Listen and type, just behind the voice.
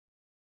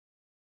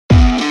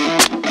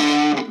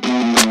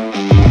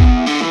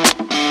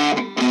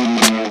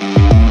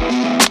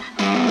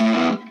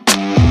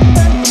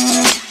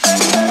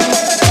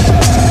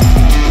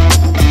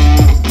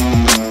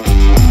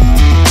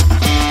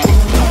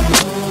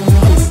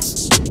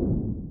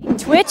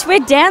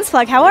with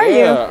DancePlug. How are you?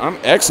 Yeah, I'm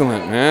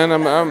excellent, man.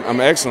 I'm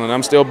excellent.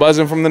 I'm still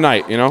buzzing from the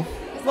night, you know.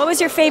 What was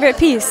your favorite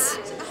piece?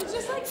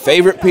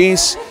 Favorite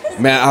piece?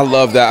 Man, I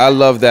love that. I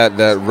love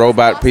that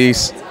robot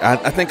piece.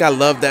 I think I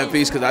love that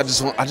piece because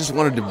I just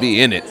wanted to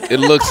be in it. It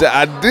looks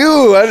I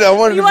do. I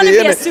wanted to be in it.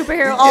 You want to be a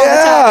superhero all the time.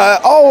 Yeah,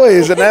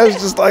 always. And I was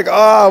just like, oh,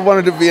 I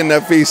wanted to be in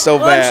that piece so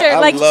bad.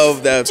 Sure, I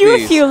love that piece. Do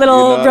a few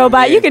little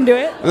robot. You can do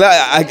it.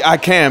 I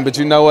can, but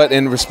you know what?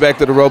 In respect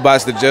to the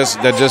robots that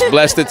just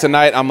blessed it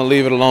tonight, I'm gonna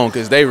leave it alone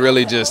because they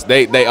really just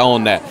they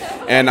own that.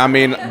 And I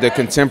mean the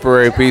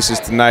contemporary pieces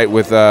tonight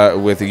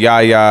with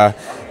Yaya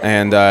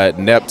and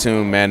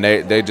Neptune, man,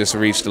 they just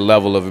reached a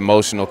level of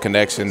emotional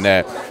connection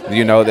that,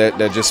 you know,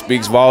 that just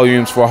speaks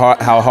volumes for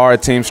how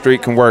hard Team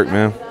Street can work,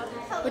 man.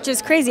 Which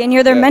is crazy, and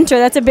you're their mentor.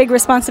 That's a big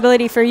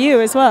responsibility for you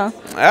as well.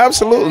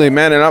 Absolutely,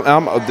 man, and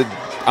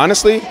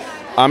honestly,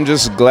 I'm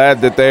just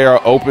glad that they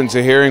are open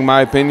to hearing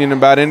my opinion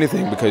about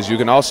anything, because you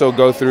can also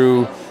go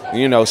through,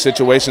 you know,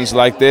 situations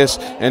like this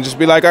and just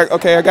be like,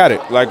 okay, I got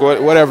it. Like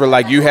whatever.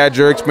 Like you had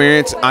your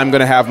experience, I'm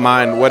gonna have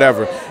mine.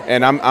 Whatever.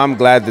 And I'm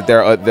glad that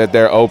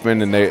they're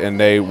open and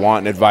they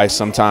want advice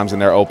sometimes,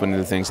 and they're open to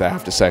the things I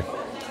have to say.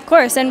 Of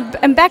course.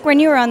 And back when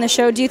you were on the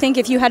show, do you think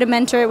if you had a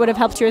mentor, it would have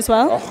helped you as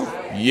well?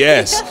 Oh,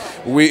 yes.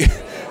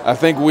 I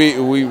think we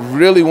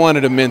really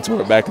wanted a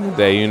mentor back in the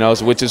day, you know,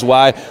 which is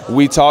why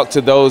we talked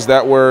to those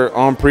that were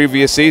on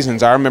previous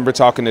seasons. I remember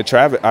talking to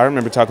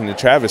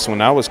Travis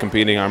when I was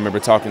competing. I remember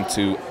talking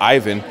to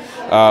Ivan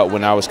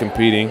when I was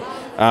competing.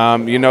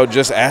 You know,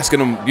 just asking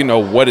them, you know,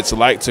 what it's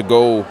like to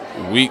go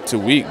week to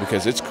week,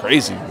 because it's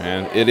crazy,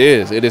 man. It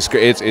is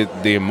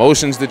the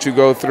emotions that you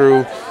go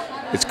through.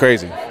 It's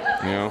crazy,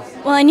 you know.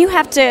 Well, and you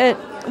have to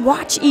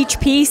watch each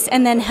piece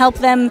and then help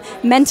them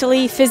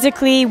mentally,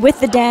 physically with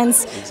the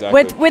dance,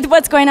 with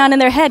what's going on in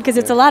their head, because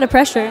it's a lot of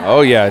pressure. Oh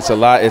yeah, it's a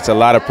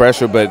lot of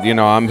pressure, but you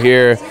know, I'm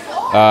here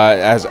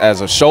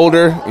as a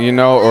shoulder, you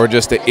know, or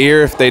just an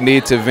ear if they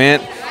need to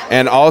vent,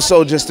 and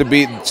also just to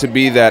be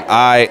that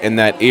eye and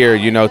that ear,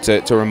 you know,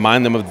 to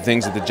remind them of the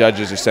things that the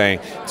judges are saying,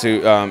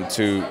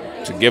 to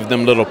give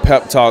them little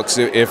pep talks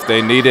if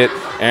they need it,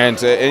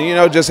 and you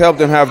know, just help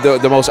them have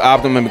the most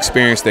optimum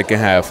experience they can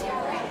have.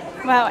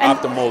 Wow.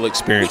 Optimal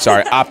experience.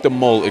 Sorry,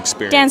 optimal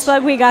experience.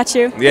 DancePlug, we got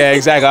you. Yeah,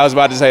 exactly. I was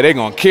about to say they're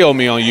gonna kill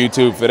me on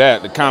YouTube for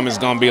that. The comments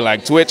gonna be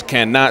like, Twitch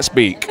cannot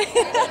speak.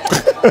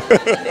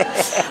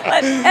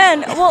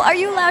 And well, are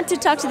you allowed to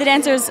talk to the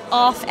dancers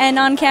off and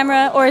on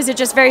camera, or is it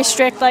just very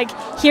strict? Like,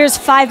 here's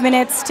 5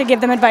 minutes to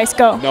give them advice.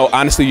 Go. No,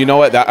 honestly, you know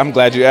what? I'm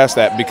glad you asked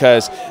that,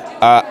 because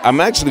I'm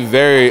actually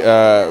very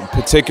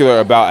particular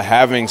about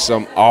having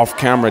some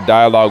off-camera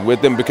dialogue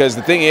with them, because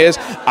the thing is,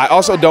 I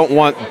also don't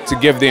want to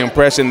give the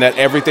impression that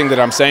everything that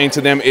I'm saying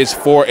to them is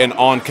for an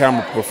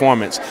on-camera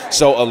performance.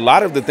 So a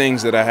lot of the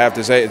things that I have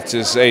to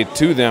say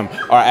to them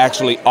are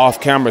actually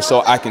off-camera,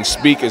 so I can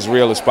speak as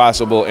real as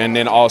possible, and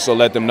then also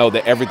let them know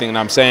that everything that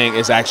I'm saying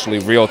is actually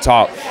real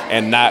talk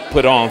and not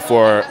put on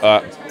for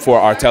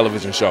our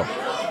television show.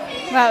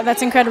 Wow,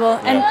 that's incredible.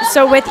 Yeah. And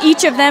so with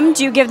each of them,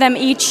 do you give them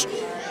each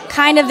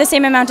kind of the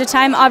same amount of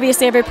time?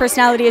 Obviously, every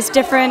personality is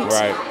different.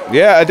 Right.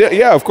 Yeah.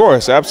 Yeah. Of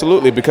course.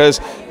 Absolutely. Because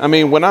I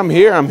mean, when I'm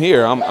here, I'm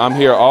here. I'm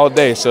here all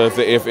day. So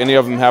if any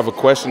of them have a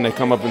question, they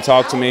come up and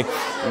talk to me.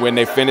 When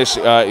they finish,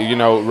 you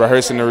know,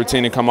 rehearsing the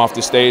routine and come off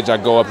the stage, I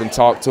go up and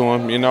talk to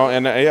them. You know,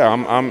 and yeah,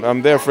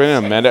 I'm there for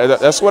them, man.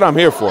 That's what I'm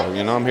here for.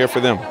 You know, I'm here for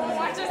them.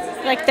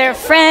 Like their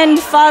friend,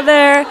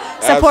 father,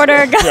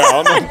 supporter, yeah,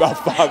 I don't know about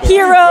father.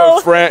 Hero.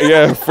 Friend.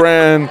 Yeah.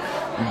 Friend.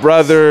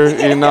 Brother,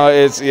 you know,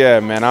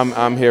 man,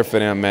 I'm here for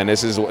them, man.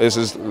 This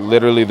is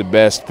literally the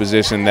best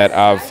position that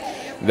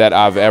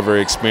I've ever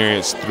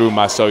experienced through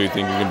my So You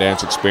Think You Can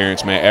Dance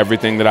experience, man.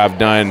 Everything that I've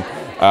done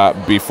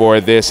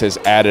before this has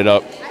added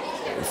up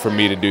for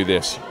me to do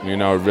this. You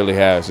know, it really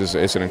has.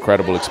 It's an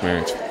incredible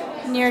experience.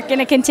 And you're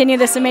gonna continue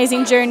this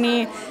amazing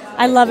journey.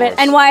 I love it.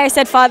 And why I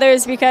said father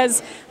is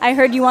because I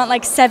heard you want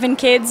like 7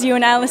 kids, you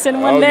and Allison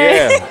one day.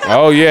 Yeah.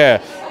 Oh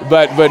yeah.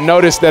 But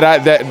notice that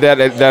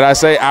I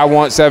say I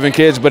want 7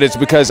 kids, but it's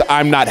because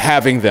I'm not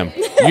having them.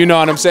 You know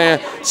what I'm saying?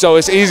 So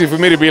it's easy for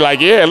me to be like,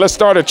 yeah, let's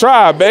start a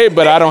tribe, babe,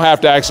 but I don't have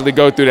to actually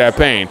go through that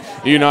pain.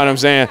 You know what I'm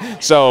saying?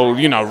 So,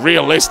 you know,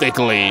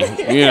 realistically,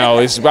 you know,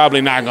 it's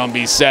probably not gonna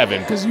be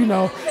 7, because you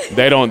know,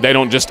 they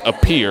don't just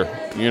appear.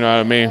 You know what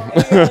I mean?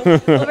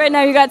 Well, right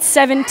now you got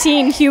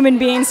 17 human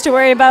beings to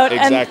worry about,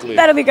 exactly. And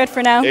that'll be good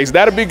for now.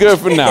 That'll be good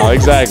for now,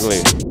 exactly.